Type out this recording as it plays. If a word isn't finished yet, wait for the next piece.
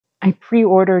I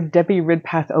pre-ordered Debbie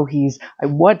Ridpath Ohi's I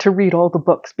Want to Read All the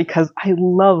Books because I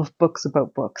love books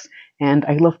about books, and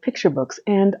I love picture books,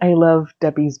 and I love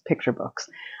Debbie's picture books.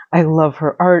 I love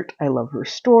her art, I love her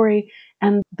story,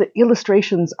 and the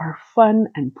illustrations are fun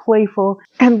and playful.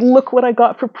 And look what I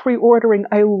got for pre-ordering.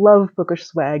 I love bookish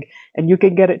swag, and you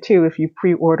can get it too if you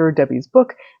pre-order Debbie's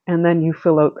book, and then you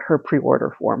fill out her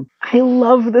pre-order form. I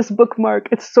love this bookmark.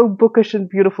 It's so bookish and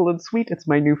beautiful and sweet. It's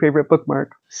my new favorite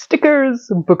bookmark.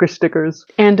 Stickers, bookish stickers,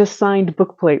 and a signed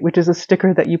book plate, which is a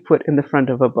sticker that you put in the front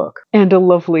of a book, and a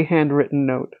lovely handwritten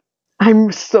note.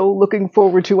 I'm so looking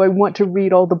forward to I Want to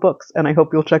Read All the Books, and I hope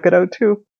you'll check it out too.